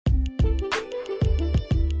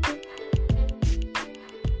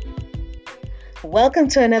Welcome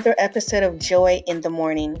to another episode of Joy in the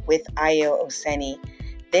Morning with Ayo Oseni.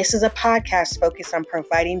 This is a podcast focused on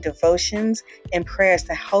providing devotions and prayers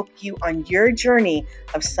to help you on your journey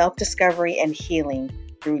of self-discovery and healing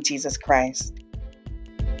through Jesus Christ.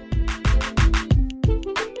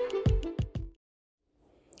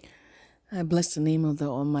 I bless the name of the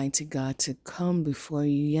Almighty God to come before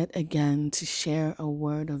you yet again to share a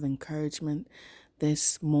word of encouragement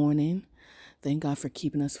this morning. Thank God for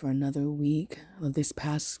keeping us for another week of this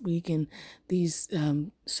past week and these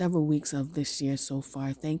several weeks of this year so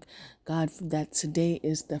far. Thank God that today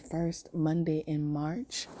is the first Monday in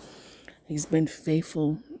March. He's been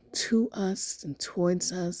faithful to us and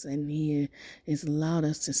towards us, and He has allowed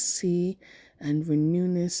us to see and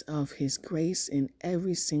renewness of His grace in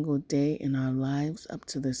every single day in our lives up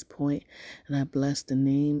to this point. And I bless the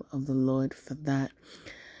name of the Lord for that.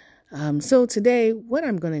 So today, what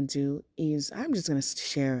I'm going to do is I'm just going to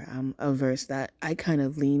share a verse that I kind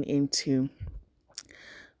of lean into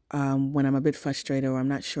when I'm a bit frustrated or I'm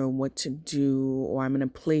not sure what to do, or I'm in a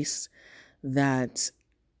place that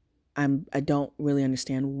I don't really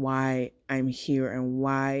understand why I'm here and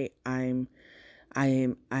why I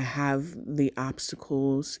have the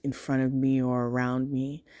obstacles in front of me or around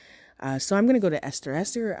me. So I'm going to go to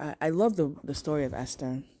Esther. I love the story of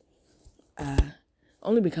Esther.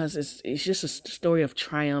 Only because it's just a story of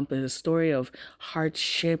triumph. It's a story of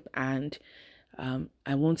hardship and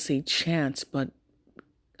I won't say chance, but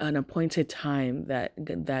an appointed time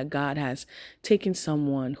that God has taken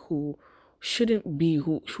someone who shouldn't be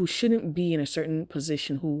in a certain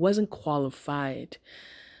position, who wasn't qualified,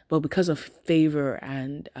 but because of favor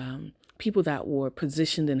and people that were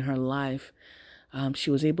positioned in her life, she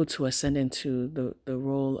was able to ascend into the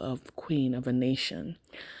role of queen of a nation.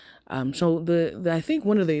 So I think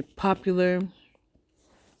one of the popular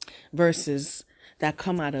verses that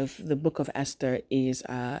come out of the book of Esther is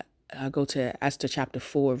I'll go to Esther chapter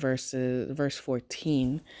 4 verse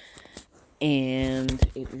 14, and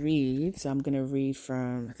it reads, I'm going to read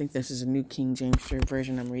from, I think this is a New King James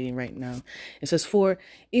version I'm reading right now. It says, "For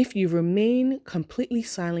if you remain completely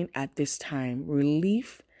silent at this time,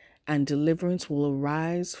 relief and deliverance will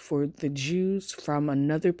arise for the Jews from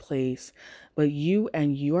another place, but you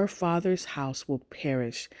and your father's house will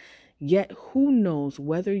perish. Yet who knows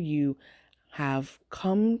whether you have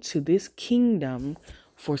come to this kingdom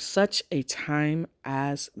for such a time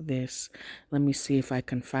as this." Let me see if I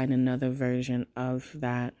can find another version of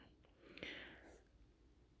that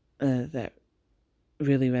that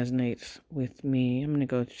really resonates with me. I'm going to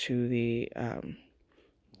go to the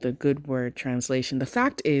Good Word translation. "The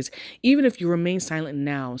fact is, even if you remain silent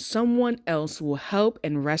now, someone else will help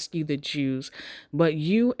and rescue the Jews, but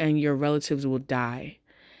you and your relatives will die.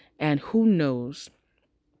 And who knows,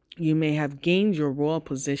 you may have gained your royal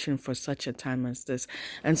position for such a time as this."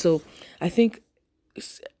 And so I think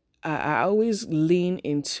I always lean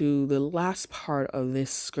into the last part of this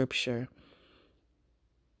scripture,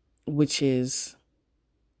 which is,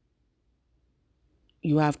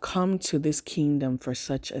 you have come to this kingdom for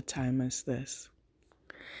such a time as this.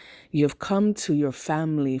 You have come to your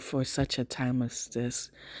family for such a time as this.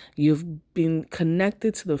 You've been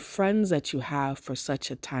connected to the friends that you have for such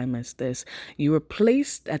a time as this. You were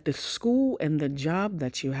placed at the school and the job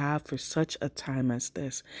that you have for such a time as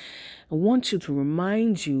this. I want you to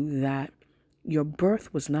remind you that your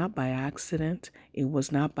birth was not by accident. It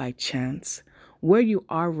was not by chance. Where you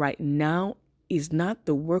are right now is not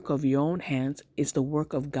the work of your own hands. It's the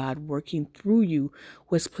work of God working through you,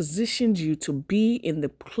 who has positioned you to be in the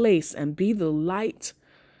place and be the light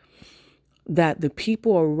that the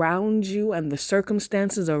people around you and the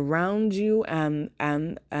circumstances around you and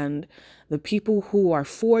the people who are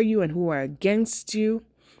for you and who are against you,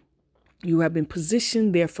 you have been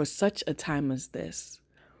positioned there for such a time as this.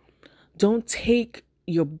 Don't take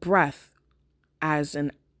your breath as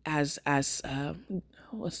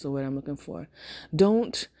what's the word I'm looking for?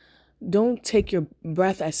 Don't take your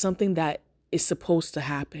breath as something that is supposed to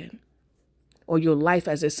happen, or your life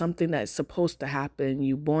as is something that is supposed to happen.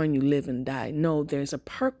 You born, you live and die. No, there's a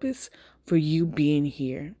purpose for you being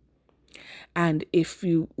here. And if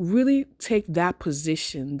you really take that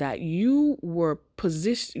position that you were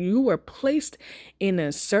placed in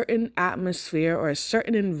a certain atmosphere or a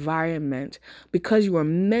certain environment because you were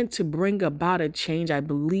meant to bring about a change, I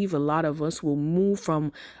believe a lot of us will move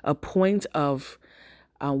from a point of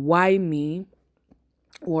why me,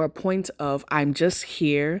 or a point of I'm just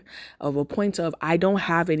here, of a point of I don't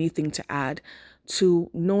have anything to add, to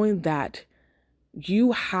knowing that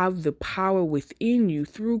you have the power within you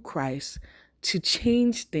through Christ to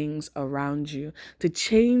change things around you, to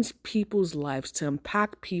change people's lives, to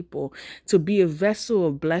impact people, to be a vessel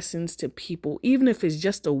of blessings to people, even if it's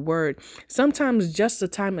just a word. Sometimes just a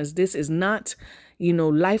time as this is not,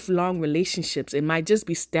 lifelong relationships. It might just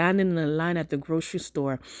be standing in a line at the grocery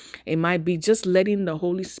store. It might be just letting the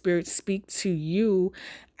Holy Spirit speak to you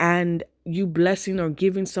and you blessing or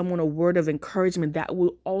giving someone a word of encouragement that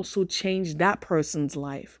will also change that person's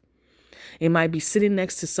life. It might be sitting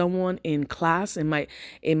next to someone in class. It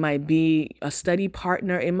might be a study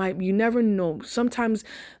partner. You never know. Sometimes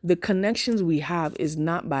the connections we have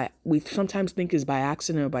we sometimes think is by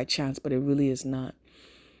accident or by chance, but it really is not.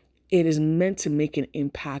 It is meant to make an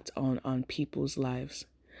impact on people's lives.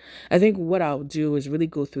 I think what I'll do is really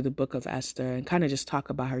go through the book of Esther and kind of just talk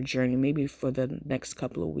about her journey, maybe for the next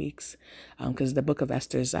couple of weeks, because the book of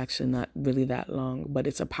Esther is actually not really that long, but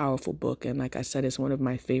it's a powerful book. And like I said, it's one of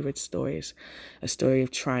my favorite stories, a story of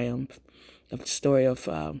triumph, a story of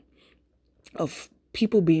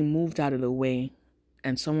people being moved out of the way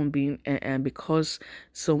and someone being, and because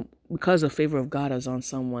the favor of God is on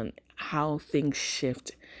someone, how things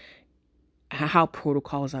shift, how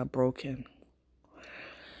protocols are broken.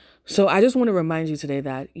 So I just want to remind you today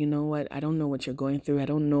that, you know what, I don't know what you're going through. I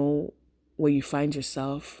don't know where you find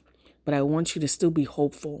yourself, but I want you to still be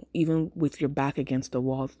hopeful, even with your back against the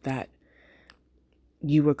wall, that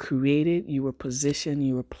you were created, you were positioned,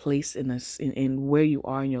 you were placed in where you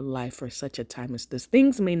are in your life for such a time as this.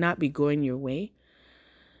 Things may not be going your way,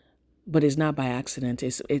 but it's not by accident.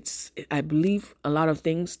 I believe a lot of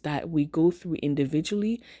things that we go through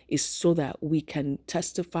individually is so that we can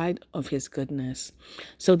testify of his goodness,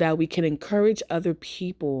 so that we can encourage other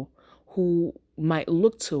people who might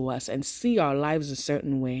look to us and see our lives a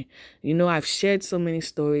certain way. I've shared so many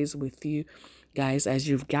stories with you guys as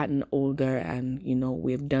you've gotten older, and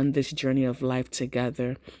we've done this journey of life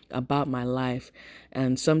together about my life,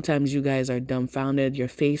 and sometimes you guys are dumbfounded. Your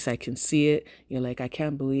face, I can see it. You're like, I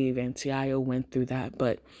can't believe Auntie Io went through that.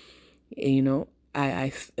 But I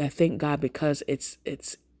thank God, because it's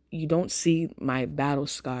you don't see my battle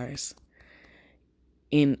scars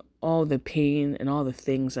in all the pain and all the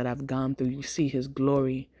things that I've gone through. You see his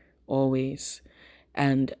glory always,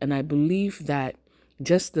 and I believe that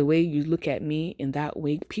just the way you look at me in that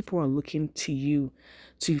way, people are looking to you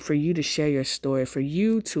for you to share your story, for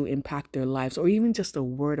you to impact their lives, or even just a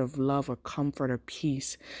word of love or comfort or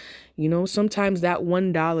peace. Sometimes that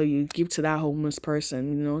 $1 you give to that homeless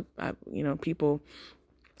person, people,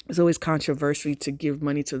 it's always controversial to give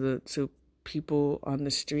money to people on the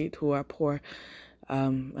street who are poor. I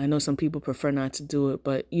know some people prefer not to do it,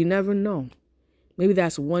 but you never know. Maybe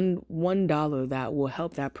that's $1 that will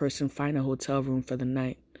help that person find a hotel room for the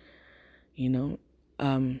night,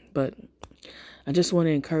 But I just want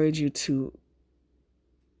to encourage you to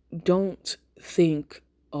don't think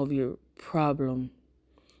of your problem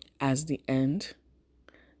as the end.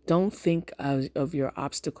 Don't think of your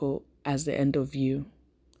obstacle as the end of you.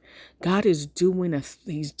 God is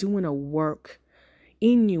he's doing a work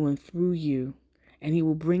in you and through you, and he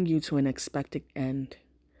will bring you to an expected end.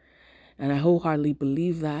 And I wholeheartedly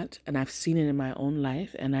believe that, and I've seen it in my own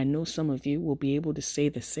life, and I know some of you will be able to say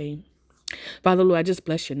the same. Father, Lord, I just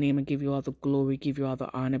bless your name and give you all the glory, give you all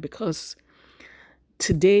the honor, because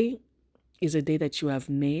today is a day that you have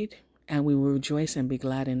made, and we will rejoice and be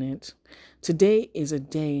glad in it. Today is a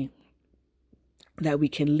day that we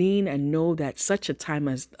can lean and know that such a time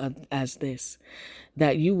as this,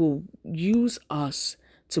 that you will use us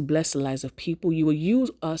to bless the lives of people. You will use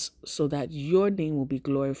us so that your name will be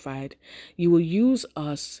glorified. You will use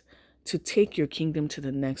us to take your kingdom to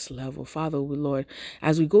the next level. Father, Lord,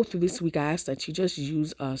 as we go through this week, I ask that you just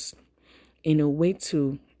use us in a way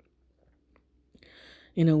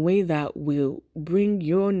that will bring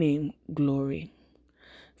your name glory.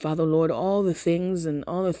 Father, Lord, all the things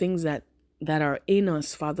that are in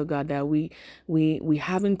us, Father God, that we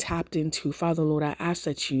haven't tapped into. Father, Lord, I ask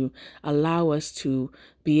that you allow us to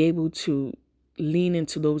be able to lean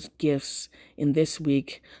into those gifts in this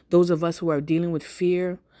week. Those of us who are dealing with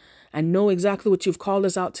fear and know exactly what you've called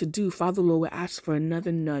us out to do, Father, Lord, we ask for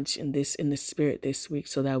another nudge in the spirit this week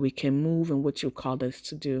so that we can move in what you've called us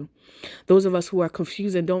to do. Those of us who are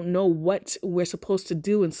confused and don't know what we're supposed to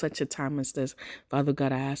do in such a time as this, Father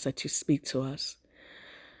God, I ask that you speak to us.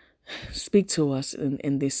 Speak to us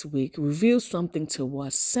in this week. Reveal something to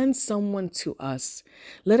us. Send someone to us.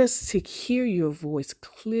 Let us hear your voice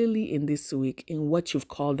clearly in this week in what you've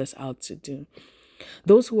called us out to do.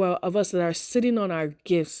 Those of us that are sitting on our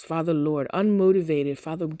gifts, Father, Lord, unmotivated,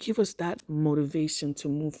 Father, give us that motivation to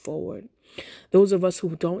move forward. Those of us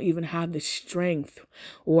who don't even have the strength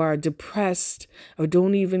or are depressed or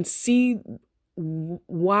don't even see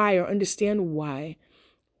why or understand why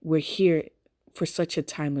we're here for such a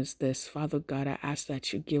time as this. Father God, I ask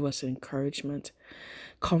that you give us encouragement.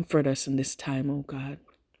 Comfort us in this time, oh God.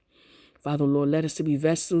 Father, Lord, let us to be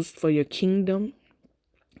vessels for your kingdom,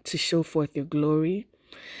 to show forth your glory.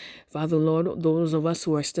 Father, Lord, those of us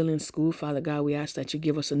who are still in school, Father God, we ask that you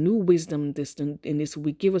give us a new wisdom in this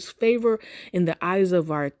week. Give us favor in the eyes of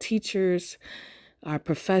our teachers, our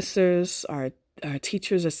professors, our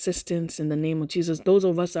teachers' assistants, in the name of Jesus. Those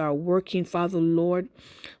of us that are working, Father, Lord,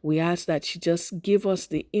 we ask that you just give us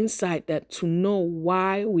the insight that to know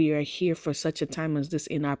why we are here for such a time as this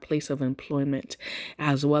in our place of employment,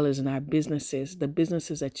 as well as in our businesses, the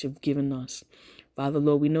businesses that you've given us. Father,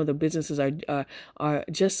 Lord, we know the businesses are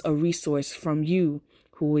just a resource from you,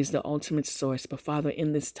 who is the ultimate source. But Father,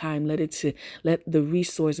 in this time, let the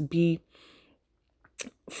resource be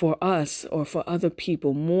for us or for other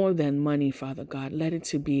people more than money, Father God. Let it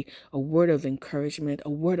to be a word of encouragement, a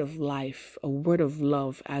word of life, a word of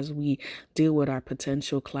love as we deal with our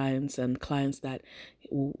potential clients and clients that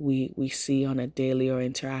we see on a daily or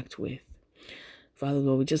interact with. Father,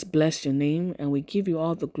 Lord, we just bless your name and we give you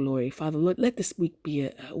all the glory. Father, Lord, let this week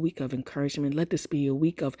be a week of encouragement. Let this be a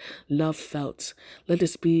week of love felt. Let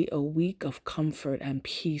this be a week of comfort and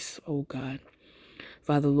peace, oh God.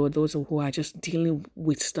 Father, Lord, those who are just dealing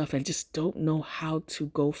with stuff and just don't know how to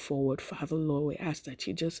go forward, Father, Lord, we ask that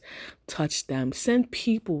you just touch them. Send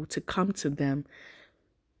people to come to them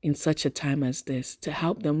in such a time as this to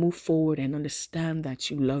help them move forward and understand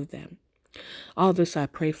that you love them. All this I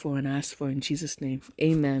pray for and ask for in Jesus' name.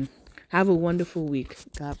 Amen. Have a wonderful week.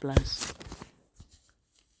 God bless.